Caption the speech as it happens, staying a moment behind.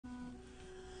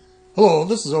Hello,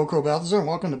 this is OldCrowBalthazor, and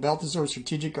welcome to Balthazar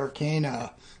Strategic Arcane.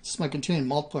 This is my continuing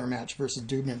multiplayer match versus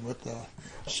Duedman with the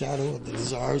Shadow of the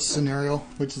Tsar scenario,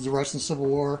 which is the Russian Civil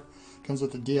War. Comes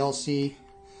with the DLC,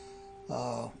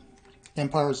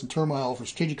 Empires in Turmoil for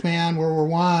Strategic Command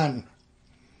WW1.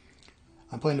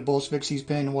 I'm playing the Bolsheviks, he's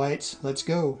playing the Whites. Let's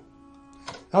go.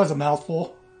 That was a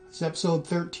mouthful. It's episode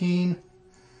 13.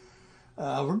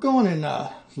 We're going in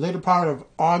later part of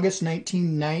August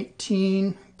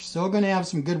 1919. Still going to have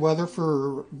some good weather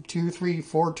for 2, 3,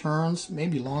 4 turns,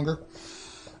 maybe longer.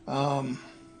 I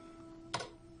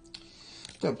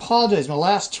apologize. My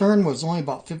last turn was only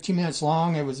about 15 minutes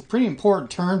long. It was a pretty important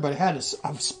turn, but I had a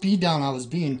speed down. I was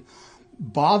being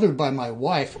bothered by my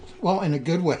wife. Well, in a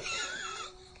good way.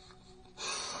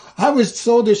 I was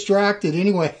so distracted.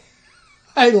 Anyway,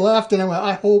 I left and I went,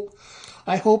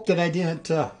 I hope that I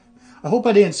didn't, I hope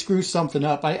I didn't screw something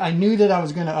up. I knew that I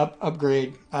was going to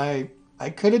upgrade. I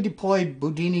could have deployed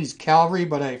Boudini's cavalry,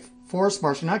 but I forced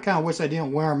marched, and I kind of wish I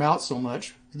didn't wear them out so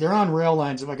much. They're on rail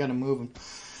lines if I got to move them.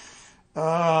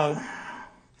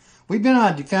 We've been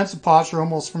on defensive posture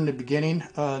almost from the beginning.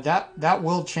 That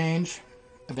will change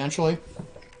eventually.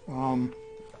 We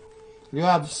do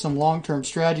have some long-term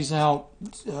strategies now.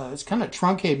 It's kind of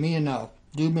truncated me and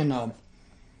Duedman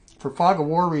for fog of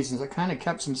war reasons. I kind of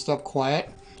kept some stuff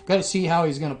quiet. Got to see how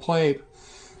he's going to play.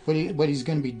 What he's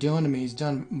going to be doing to me. He's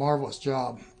done a marvelous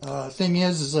job. Thing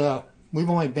is we've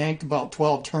only banked about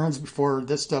 12 turns before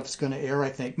this stuff's going to air, I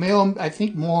think. I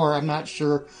think more, I'm not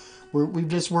sure. We've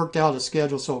just worked out a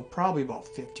schedule, so probably about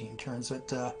 15 turns.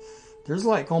 But there's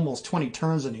like almost 20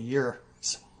 turns in a year.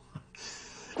 So,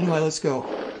 anyway, let's go.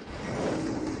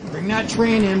 Bring that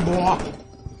train in, boy. I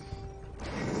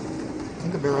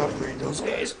think I better upgrade those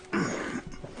guys.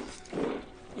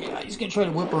 Yeah, he's going to try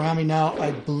to whip around me now.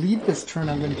 I believe this turn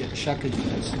I'm going to get check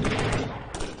units.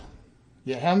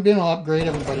 Yeah, haven't been able to upgrade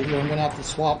everybody here. I'm going to have to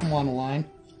swap them on the line.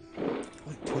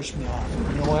 Push me off.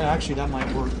 You know what? Actually, that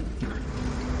might work.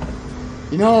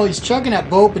 You know, he's chugging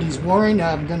that boat, but he's worrying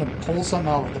that I'm going to pull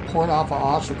something out with the port off of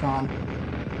Astrakhan.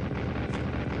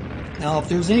 Now, if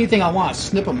there's anything I want to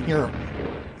snip him here.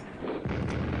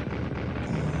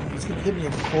 He's going to hit me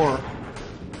in the core.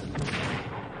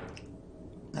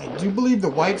 I do believe the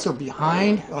Whites are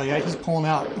behind. Oh yeah, he's pulling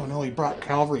out. Oh no, he brought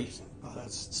cavalry. Oh,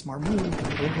 that's a smart move.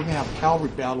 We're going to have cavalry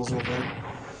battles over there.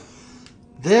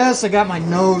 This, I got my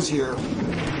nose here.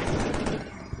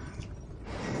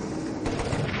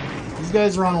 These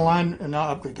guys are on the line. And now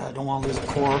upgrade. I don't want to lose a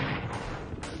core.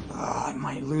 I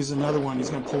might lose another one. He's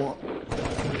going to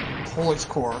pull his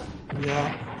core.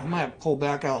 Yeah, I might have to pull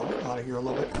back out of here a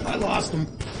little bit. I lost him.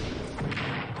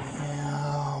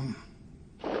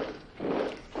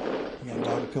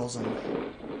 Pills in.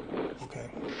 Okay.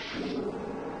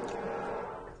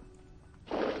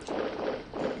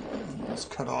 It's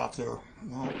cut off there.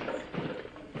 Well,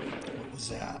 what was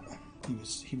that?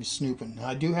 He was snooping.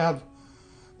 I do have.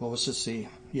 Well, let's just see.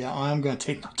 Yeah, I'm going to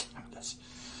take my time with this.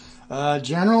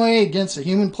 Generally, against a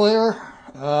human player,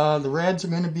 the Reds are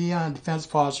going to be on defense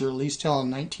posture at least till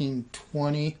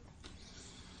 1920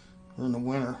 or in the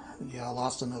winter. Yeah, I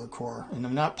lost another corps, and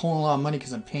I'm not pulling a lot of money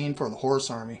because I'm paying for the horse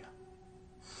army.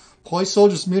 Polish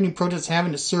soldiers mutiny protests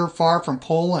having to serve far from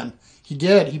Poland. He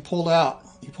did. He pulled out.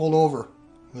 He pulled over.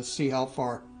 Let's see how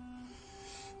far.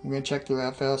 We're going to check their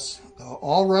FS.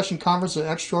 All Russian Conference of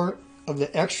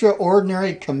the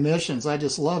Extraordinary Commissions. I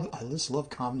just love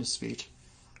communist speech.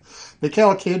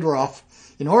 Mikhail Kadyrov.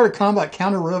 In order to combat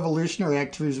counter-revolutionary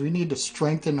activities, we need to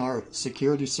strengthen our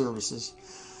security services.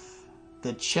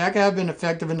 The Czech have been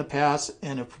effective in the past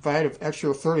and have provided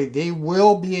extra authority. They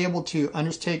will be able to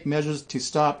undertake measures to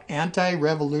stop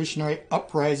anti-revolutionary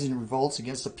uprisings and revolts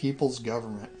against the people's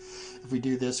government. If we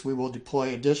do this, we will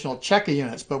deploy additional Czech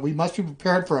units, but we must be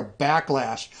prepared for a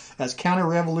backlash as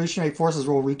counter-revolutionary forces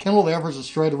will rekindle their efforts to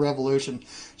destroy the revolution.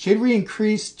 Should we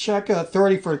increase Czech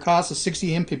authority for the cost of 60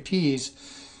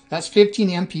 MPPs? That's 15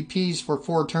 MPPs for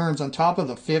 4 turns on top of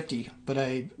the 50. But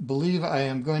I believe I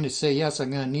am going to say yes,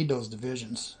 I'm going to need those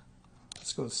divisions.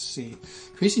 Let's go see.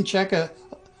 Increasing Czech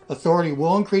authority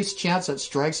will increase the chance that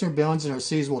strikes and rebellions in our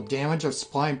cities will damage our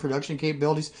supply and production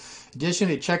capabilities.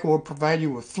 Additionally, Czech will provide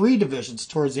you with 3 divisions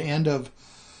towards the end of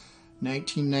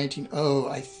 1919. Oh,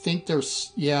 I think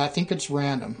I think it's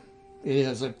random. It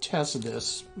is. I've tested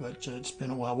this, but it's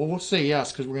been a while. Well, we'll say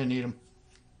yes because we're going to need them.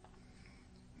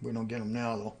 We don't get them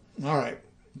now, though. All right.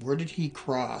 Where did he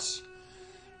cross?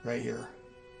 Right here.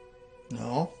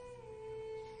 No.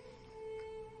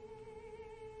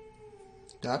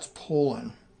 That's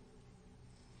Poland.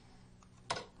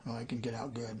 Oh, I can get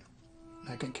out good.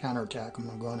 I can counterattack him.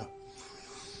 I'm going to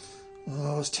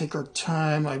Let's take our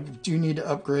time. I do need to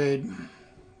upgrade.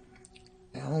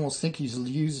 I almost think he's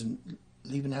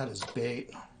leaving out his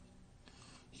bait.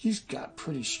 He's got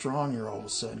pretty strong here all of a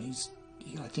sudden.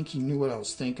 I think he knew what I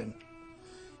was thinking.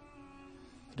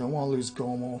 I don't want to lose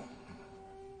Gomo.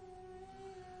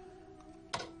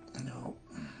 No.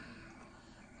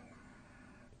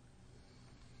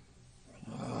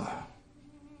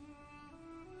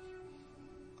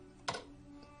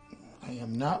 I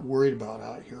am not worried about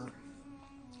out here.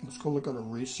 Let's go look at our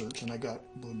research, and I got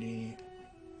Bodini.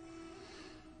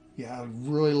 Yeah, I'd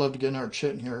really love to get our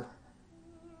chit in here.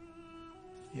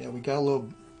 Yeah, we got a little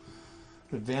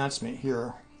advancement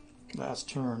here. Last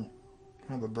turn.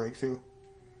 Kind of a breakthrough.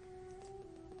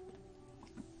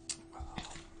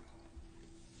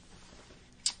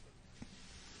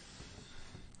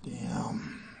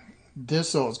 Damn.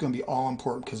 This, though, is going to be all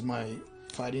important because my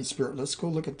fighting spirit. Let's go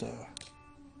look at the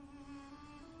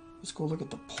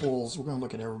polls. We're going to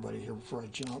look at everybody here before I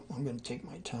jump. I'm going to take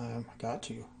my time. I got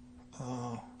to.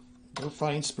 Their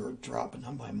fighting spirit dropped, but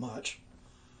not by much.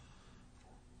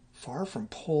 Far from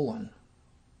Poland.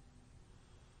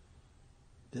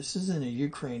 This is in a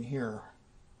Ukraine here.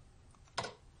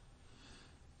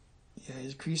 Yeah,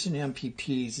 he's increasing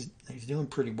MPPs. He's doing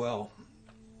pretty well.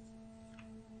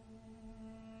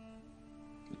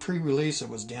 The pre-release, it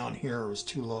was down here. It was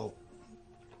too low.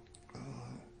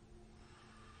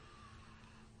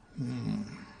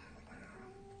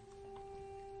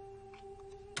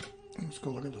 Let's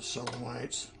go look at the Southern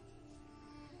Lights.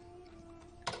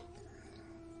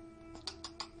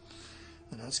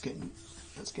 And that's getting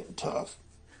tough.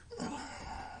 Let's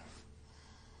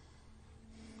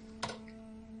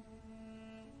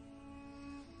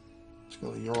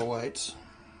go to the Euro Lights.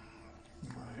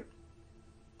 All right.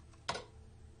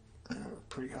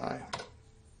 Pretty high.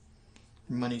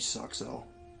 Money sucks though.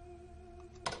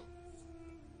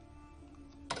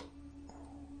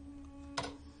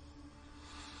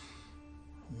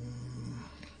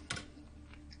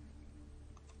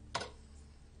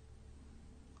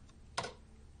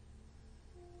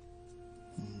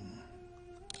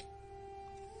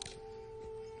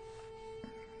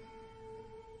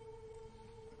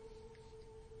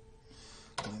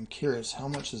 I'm curious, how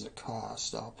much does it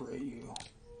cost to operate you?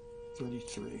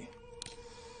 33.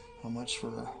 How much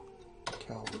for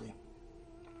cavalry?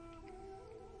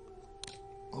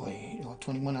 Oh, wait,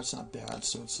 21, that's not bad.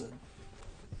 So it's a...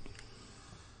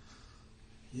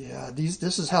 Yeah,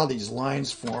 this is how these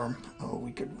lines form. Oh,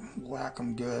 we could whack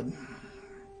them good,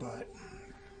 but...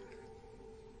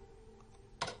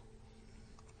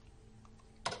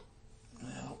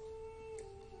 Well,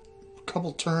 a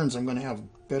couple turns I'm going to have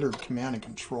better command and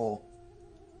control.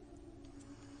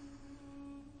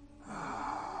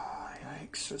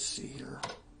 Yikes, let's see here.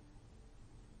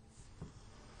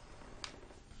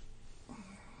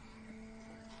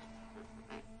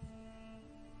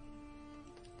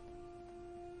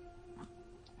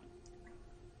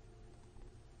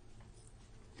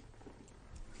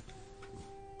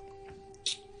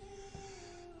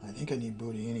 I think I need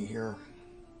Bodini here.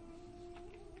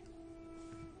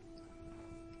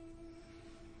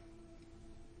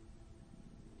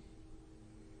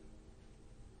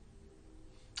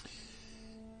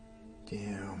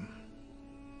 Damn.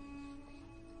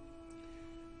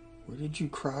 Where did you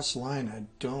cross line? I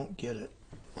don't get it.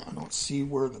 I don't see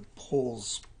where the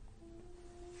poles...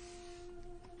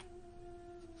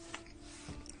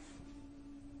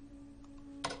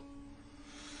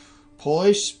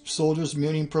 Polish soldiers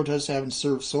muting protests having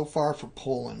served so far for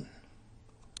Poland.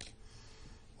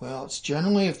 Well, it's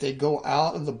generally if they go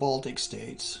out of the Baltic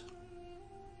states.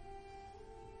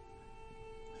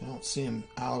 I don't see them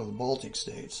out of the Baltic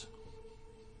states.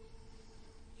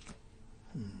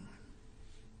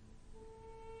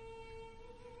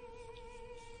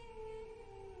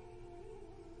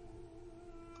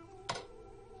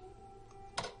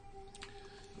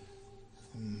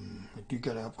 I do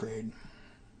got to upgrade.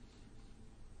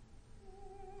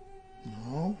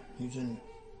 No, he's in...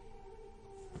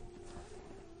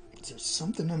 Is there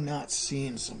something I'm not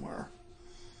seeing somewhere?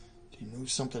 Did he move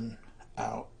something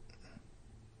out?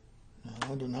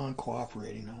 No, they're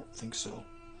non-cooperating. I don't think so.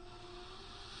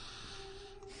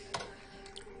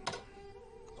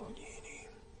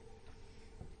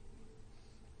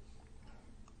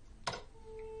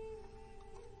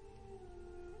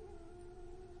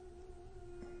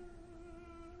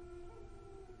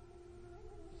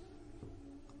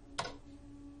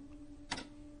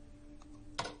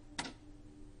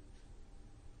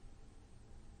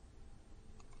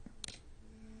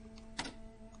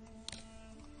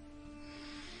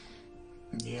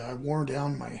 Yeah, I wore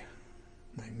down my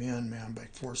men, man, by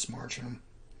force marching them.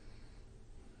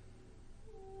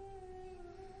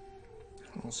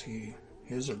 How's he?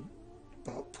 His are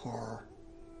about par.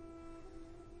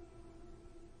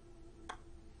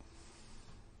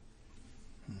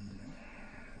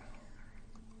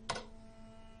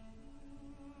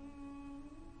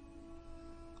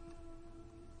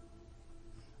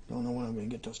 Don't know when I'm going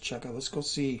to get those checked out. Let's go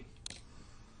see.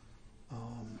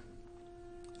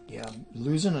 Yeah,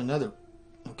 losing another.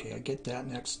 Okay, I get that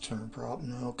next turn. Probably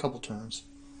no, a couple turns.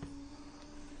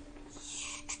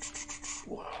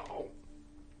 Wow.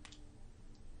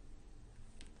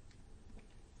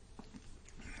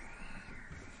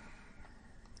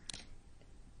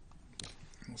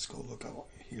 Let's go look out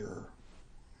here.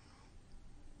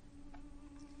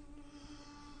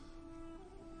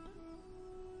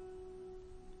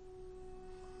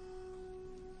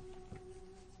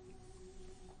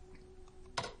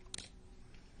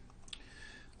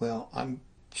 Well, I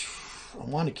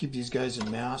want to keep these guys in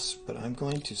mass, but I'm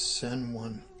going to send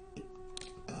one.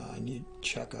 I need to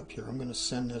check up here. I'm going to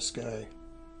send this guy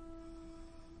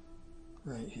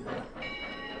right here.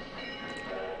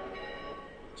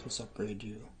 So let's upgrade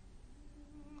you.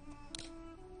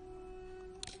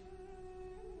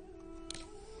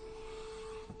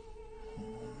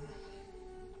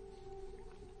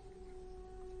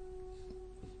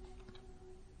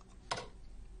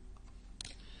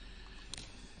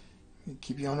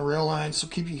 Keep you on the rail line, so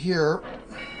keep you here.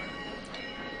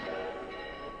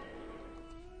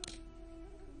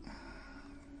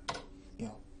 Yeah.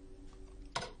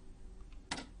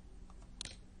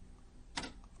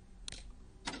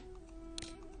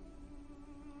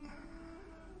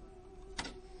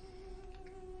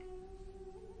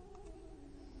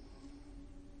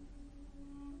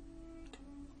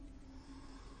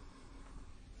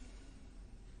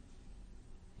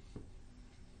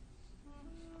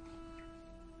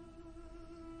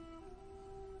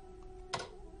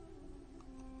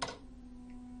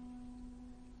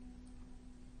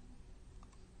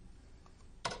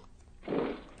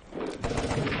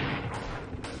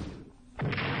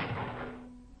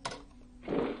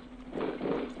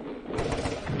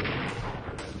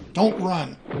 Don't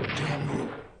run. Damn you.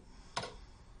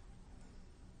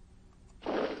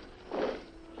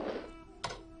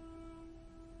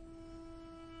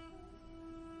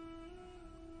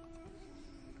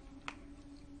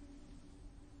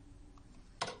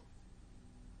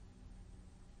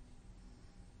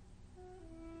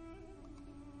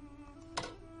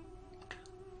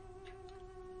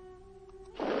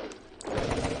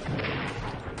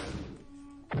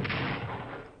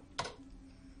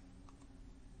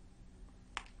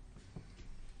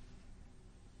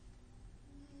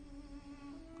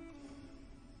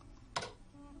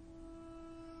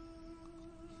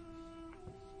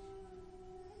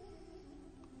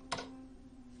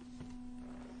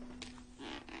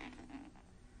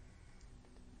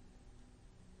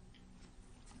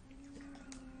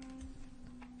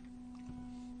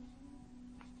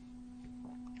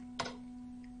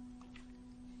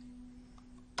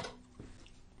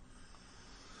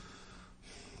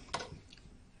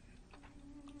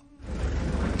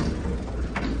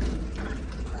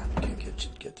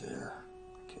 Get there.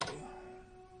 Okay.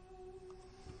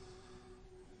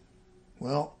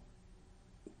 Well,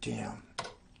 damn.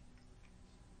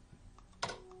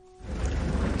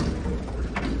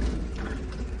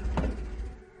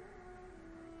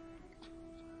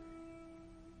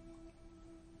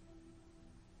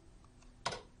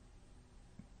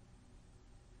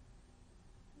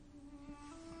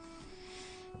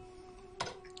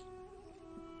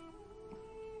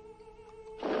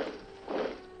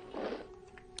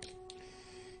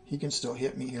 He can still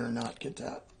hit me here and not get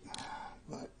that,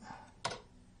 but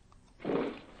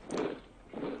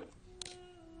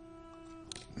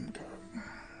okay.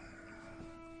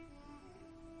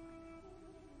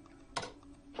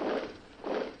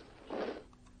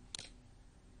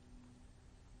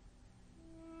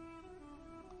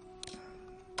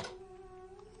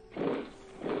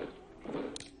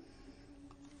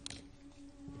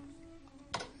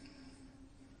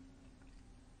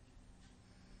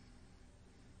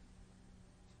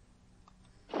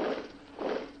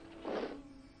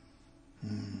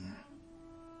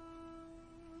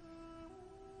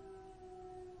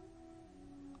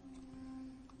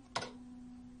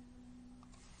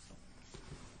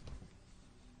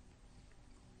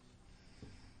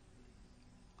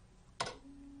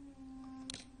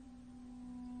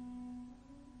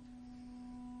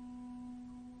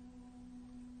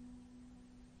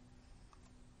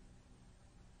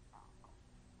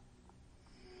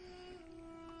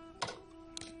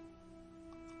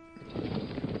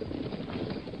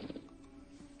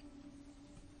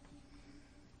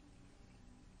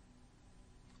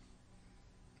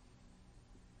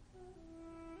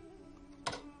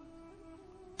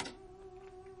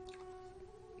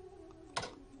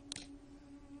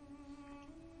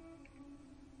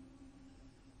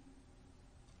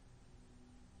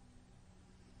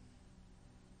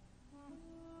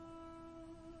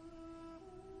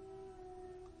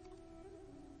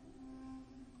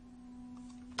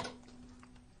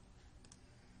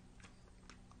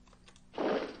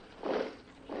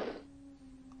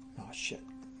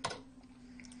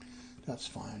 That's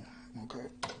fine. Okay.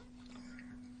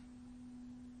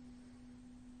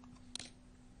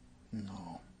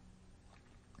 No.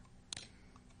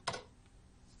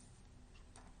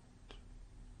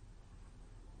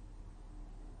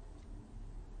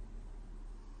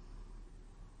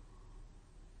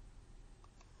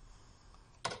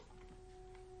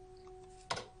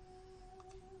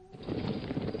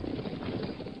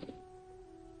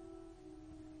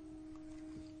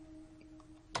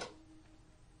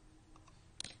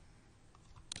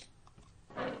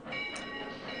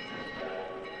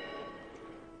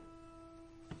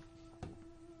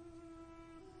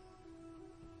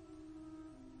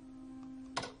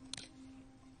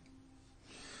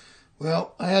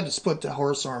 Well, I had to split the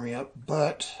horse army up,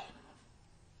 but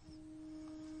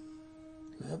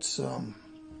let's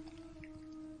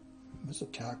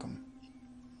attack them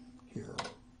here.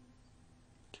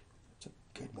 It's a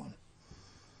good one.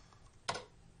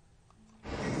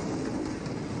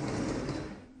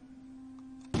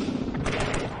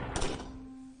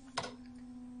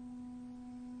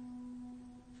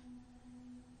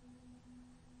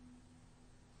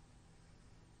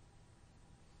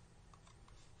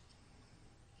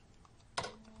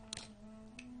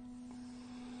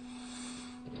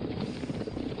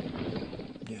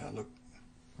 Yeah, look.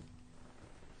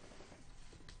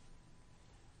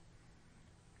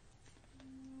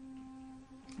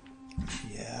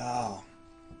 Yeah.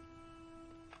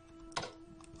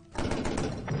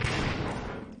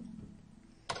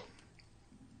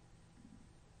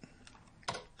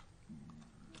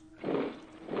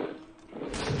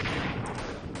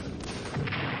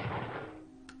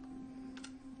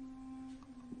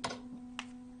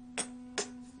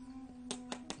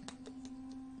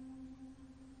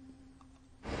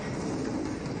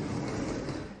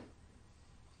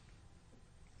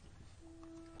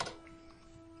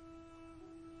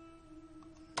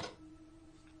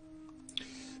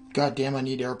 God damn, I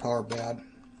need air power bad.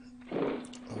 Oh.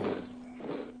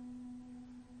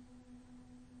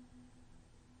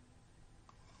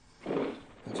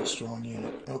 That's a strong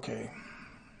unit. Okay.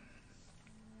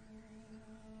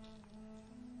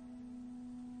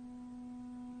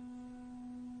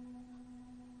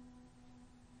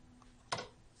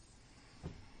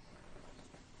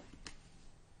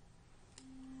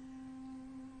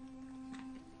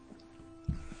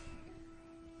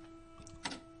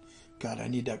 God, I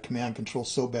need that command control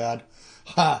so bad.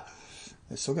 Ha!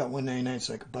 I still got 199,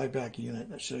 so I could buy back a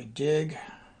unit. Should I dig?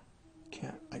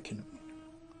 Can't. I can.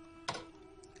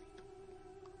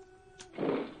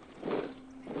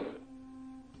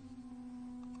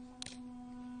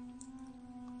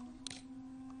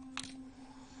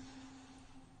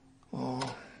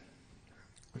 Oh,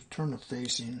 return to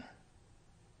facing.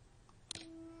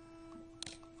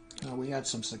 We had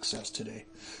some success today,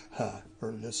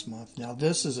 or this month. Now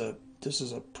this is a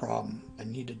problem. I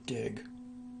need to dig.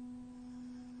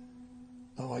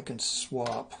 Oh, I can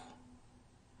swap.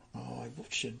 Oh, I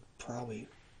should probably.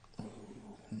 Oh,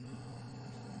 no.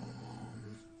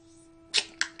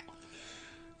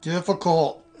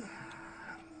 Difficult.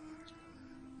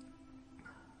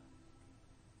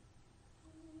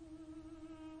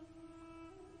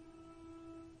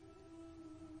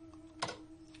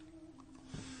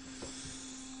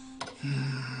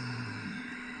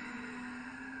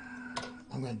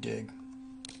 I'm going to dig.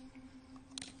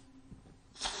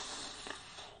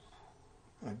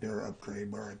 I better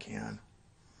upgrade where I can.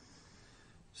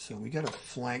 So we got our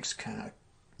flanks kind of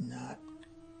not...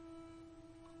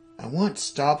 I want to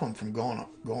stop them from going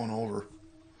over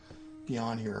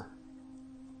beyond here.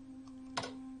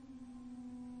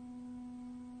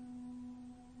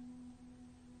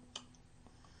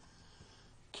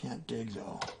 Can't dig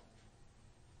though.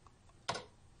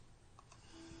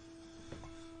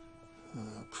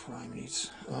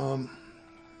 Crimes. There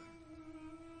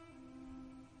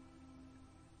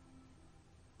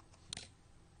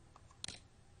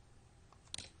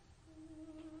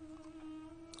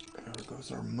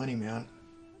goes our money, man.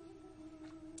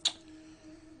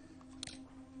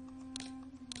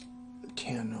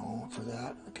 No for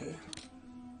that. Okay.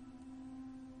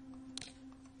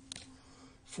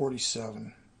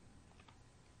 47.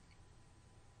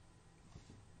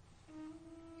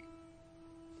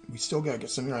 We still gotta get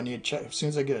some here. I need to check. As soon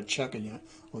as I get a check again.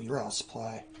 Well, you're out of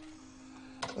supply.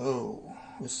 Oh,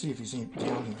 let's see if he's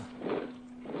down here.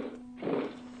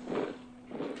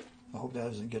 I hope that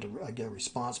doesn't I get a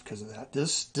response because of that.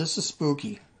 This is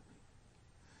spooky.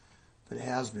 But it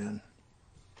has been.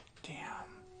 Damn.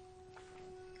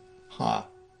 Huh.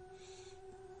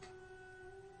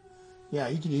 Yeah,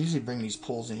 he could easily bring these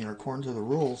poles in here according to the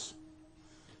rules.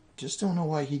 Just don't know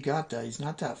why he got that. He's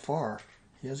not that far.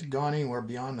 He hasn't gone anywhere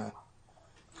beyond the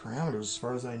parameters as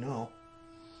far as I know.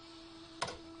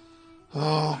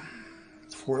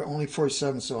 Only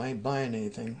 47, so I ain't buying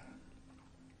anything.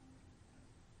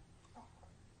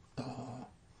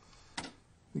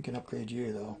 We can upgrade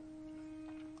you though.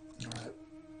 Alright.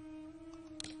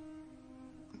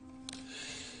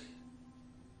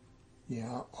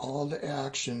 Yeah, all the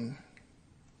action.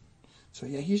 So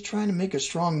yeah, he's trying to make a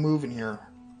strong move in here.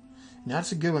 And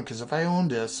that's a good one, because if I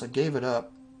owned this, I gave it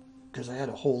up because I had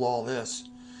to hold all this.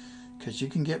 Because you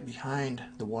can get behind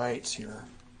the whites here.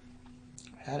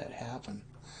 I had it happen.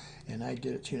 And I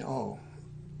did it too. Oh,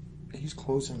 he's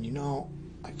closing. You know,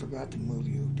 I forgot to move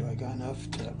you. Do I got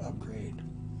enough to upgrade?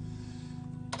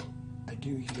 I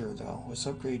do here, though. Let's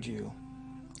upgrade you.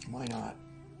 Why not?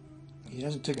 He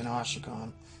hasn't taken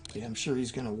Ashkan. Yeah, I'm sure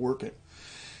he's going to work it.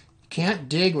 Can't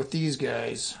dig with these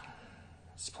guys.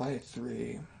 Supply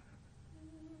 3.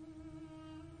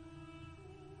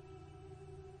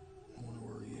 I wonder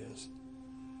where he is.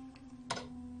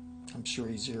 I'm sure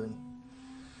he's here in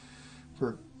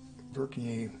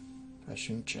Verkney. I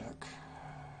shouldn't check.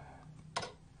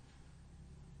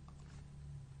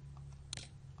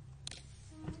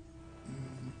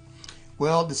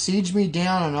 Well, to siege me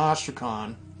down on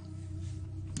Astrakhan,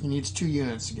 he needs 2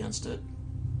 units against it.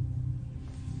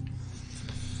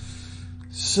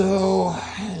 So,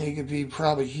 he could be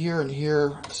probably here and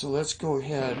here. So let's go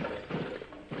ahead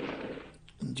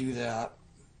and do that.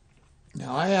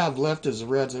 Now I have left as the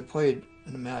Reds. I played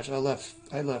in a match. I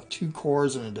left 2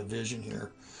 corps in a division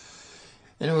here.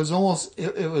 And it was almost,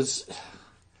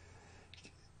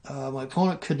 my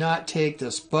opponent could not take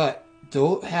this, but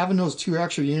having those 2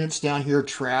 extra units down here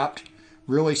trapped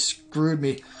really screwed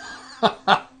me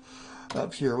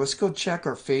up here. Let's go check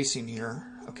our facing here.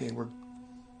 Okay, we're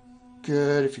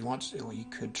good. If he wants to, he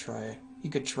could try. He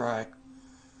could try.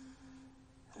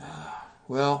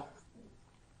 Well,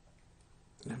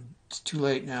 it's too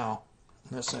late now.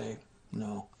 Unless I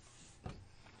no.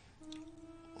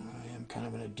 I am kind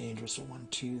of in a dangerous 1,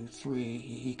 2, 3.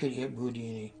 He could hit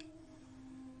Boudini.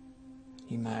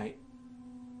 He might.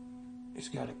 He's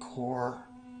got a core.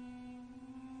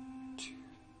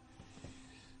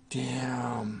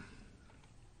 Damn.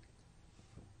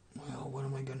 Well, what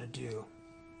am I gonna do?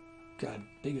 God,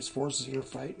 biggest forces here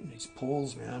fighting these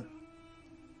Poles, man.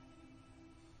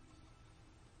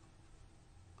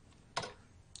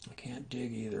 I can't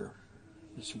dig either.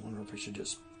 Just wonder if I should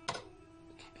just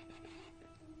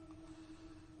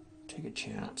take a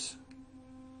chance.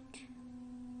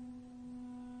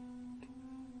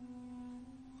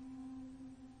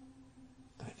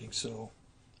 I think so.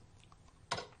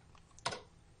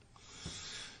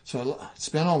 So I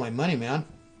spent all my money, man.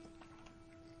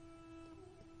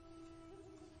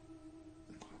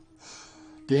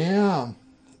 Damn.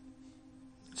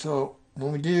 So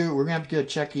when we do, we're going to have to get a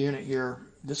check unit here.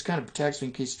 This kind of protects me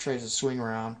in case he tries to swing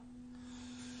around.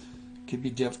 Could be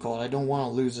difficult. I don't want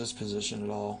to lose this position at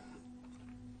all.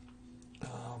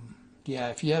 Yeah,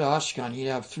 if he had Ashkan, he'd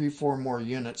have 3, 4 more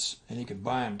units, and he could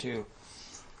buy them too.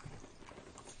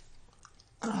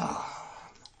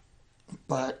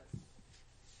 But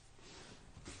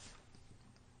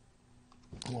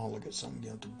I want to look at something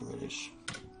again with the British.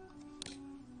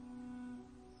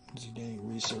 Has he done any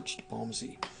research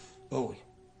diplomacy? Oh,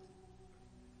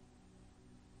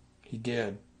 he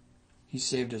did. He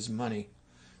saved his money.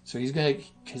 So he's got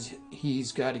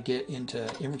to get into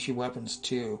infantry weapons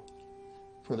too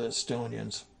for the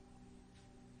Estonians.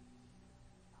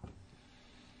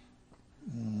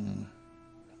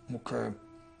 Okay.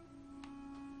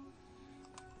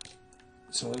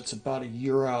 So it's about a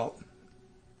year out.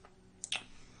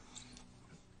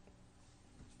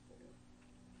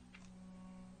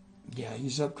 Yeah,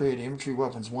 he's upgraded infantry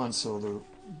weapons once, so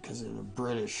because of the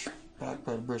British, backed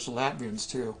by the British, Latvians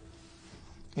too,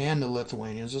 and the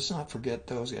Lithuanians. Let's not forget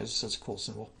those guys. It's such a cool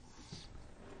symbol.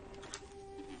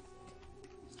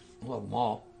 Love them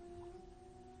all.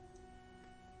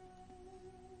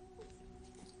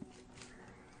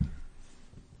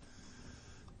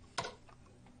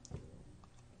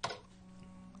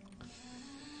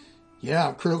 Yeah,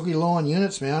 I'm critically low on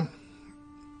units, man.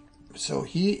 So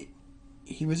he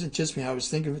was anticipating. I was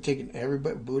thinking of taking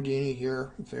everybody, Boudini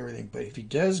here, with everything. But if he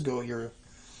does go here,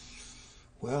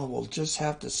 well, we'll just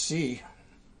have to see.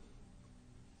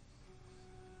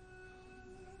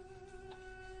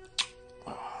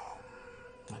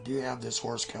 I do have this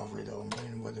horse cavalry, though,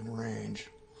 within range.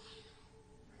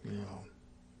 You know,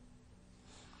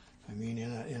 I mean,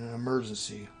 in an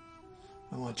emergency.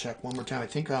 I want to check one more time. I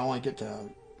think I want to get to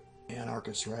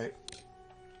Anarchist, right?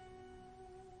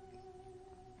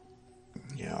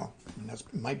 Yeah, and that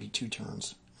might be 2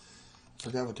 turns.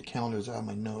 Forgot what the calendar is out of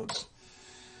my notes.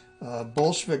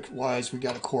 Bolshevik-wise, we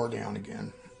got a corps down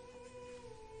again.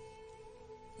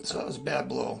 So that was a bad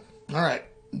blow. All right.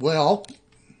 Well,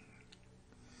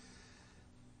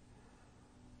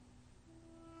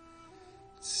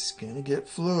 it's going to get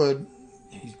fluid.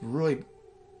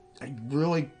 I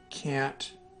really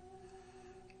can't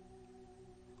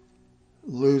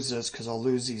lose this because I'll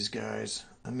lose these guys.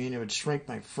 I mean, it would shrink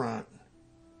my front.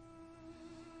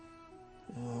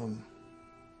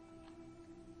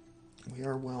 We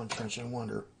are well entrenched. I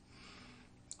wonder.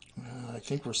 I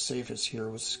think we're safest here.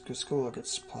 Let's go look at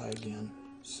supply again.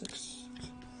 6.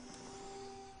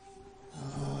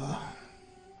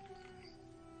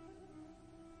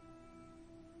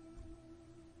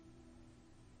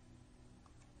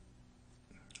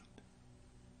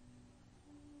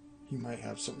 You might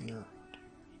have something here.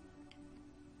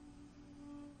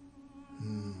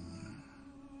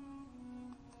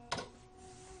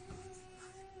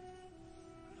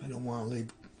 I don't want to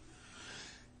leave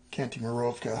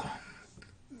Kantimarovka,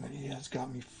 but he has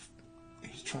got me.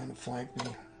 He's trying to flank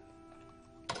me.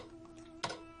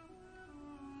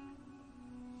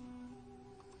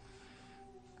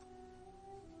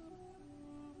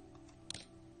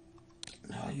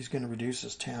 Now he's going to reduce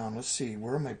his town. Let's see.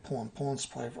 Where am I pulling? Pulling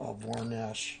supply of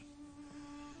Voronezh.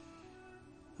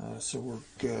 So we're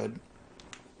good.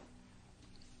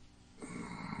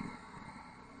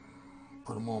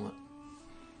 For the moment.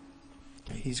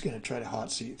 He's going to try to hot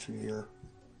seat through here.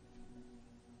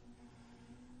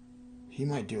 He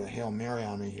might do a Hail Mary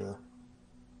on me here.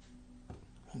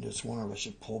 I just wonder if I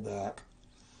should pull back.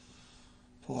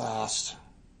 Blast.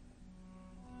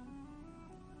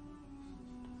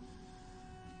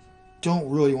 Don't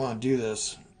really want to do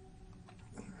this.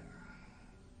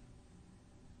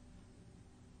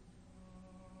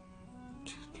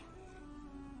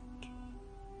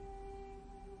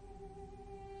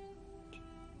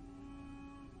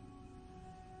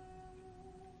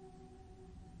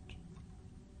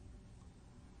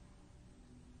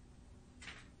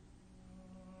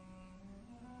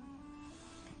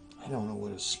 I don't know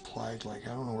what his supply is like.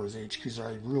 I don't know where his HQs are.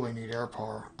 I really need air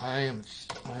power. I am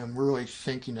really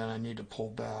thinking that I need to pull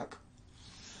back.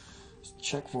 Let's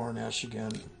check Voronezh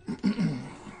again.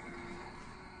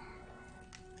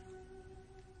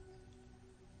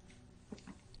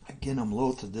 Again, I'm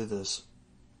loath to do this.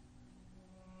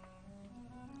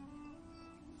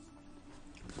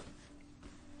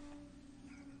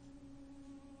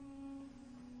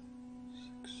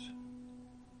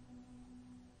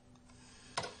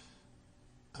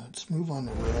 Let's move on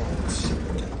the rail and see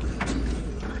what that gets.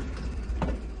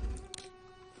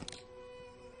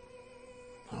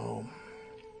 Oh,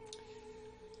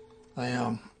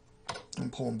 I'm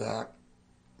pulling back.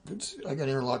 I got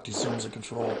interlocked these zones of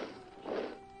control.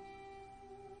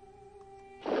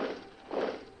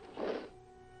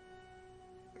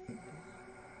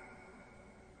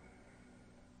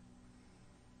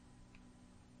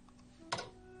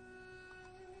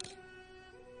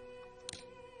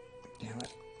 Damn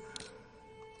it.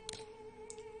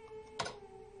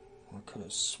 I could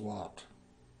have swapped.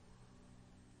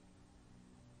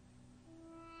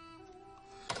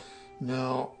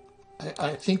 No,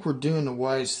 I think we're doing the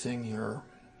wise thing here.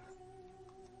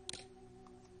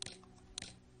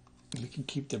 We can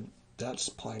keep that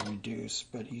supply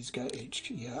reduced, but he's got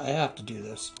HQ. Yeah, I have to do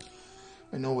this.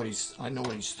 I know what he's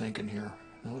thinking here.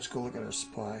 Now let's go look at our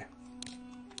supply.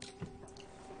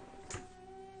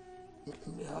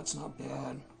 Yeah, it's not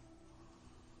bad.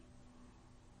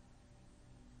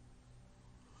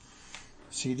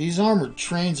 See, these armored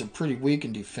trains are pretty weak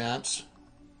in defense.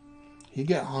 He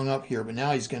got hung up here, but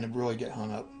now he's going to really get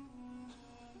hung up.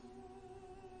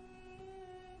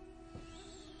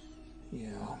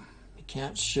 Yeah, he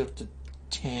can't shift the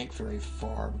tank very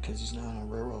far because he's not on a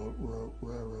railroad.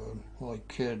 Well, he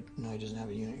could. No, he doesn't have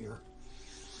a unit here.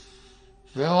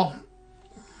 Well,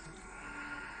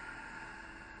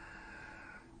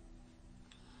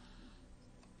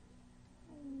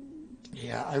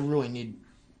 yeah, I really need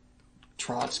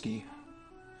Trotsky.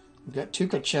 We've got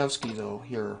Tukhachevsky, though,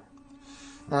 here.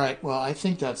 All right, well, I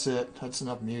think that's it. That's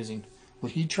enough musing.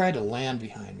 Well, he tried to land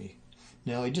behind me.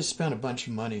 No, he just spent a bunch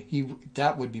of money.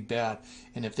 That would be bad.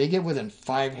 And if they get within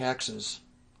 5 hexes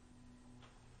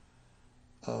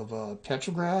of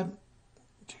Petrograd,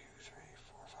 2, 3,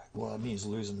 4, 5. Well, it means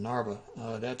losing Narva.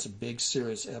 That's a big,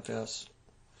 serious FS.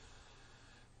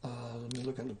 Let me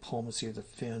look at diplomacy of the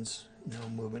Finns. No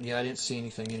movement. Yeah, I didn't see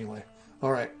anything anyway.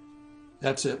 All right,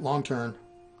 that's it. Long turn.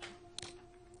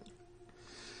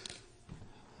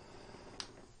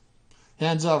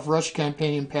 Hands off. Russian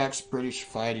campaign impacts British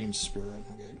fighting spirit.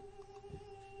 Okay.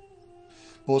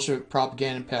 Bolshevik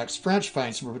propaganda impacts French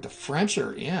fights, but the French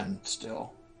are in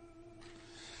still.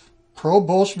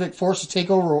 Pro-Bolshevik forces take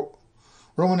over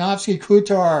Romanovsky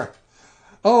Khutor.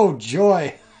 Oh,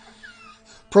 joy.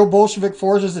 Pro-Bolshevik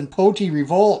forces in Poti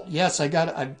revolt. Yes, I've got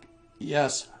a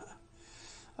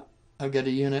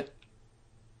unit.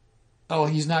 Oh,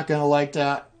 he's not going to like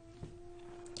that.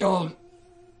 Oh,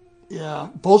 yeah.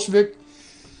 Bolshevik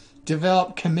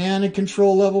develop command and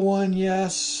control level 1.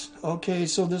 Yes. Okay,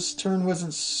 so this turn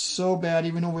wasn't so bad,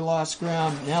 even though we lost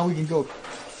ground. Now we can go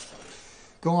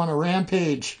on a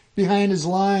rampage behind his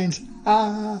lines.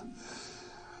 Ah.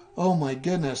 Oh my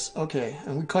goodness. Okay,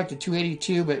 and we collected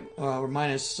 282, but we're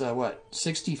minus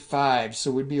 65,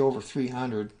 so we'd be over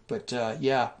 300. But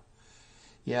yeah,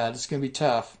 this is gonna be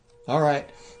tough. All right.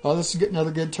 Well, this is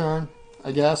another good turn,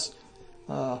 I guess.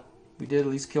 We did at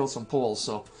least kill some Poles.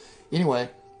 So anyway,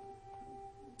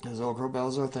 this is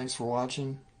OldCrowBalthazor. Thanks for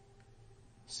watching.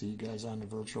 See you guys on the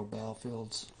virtual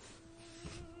battlefields.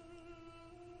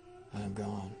 I'm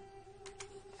gone.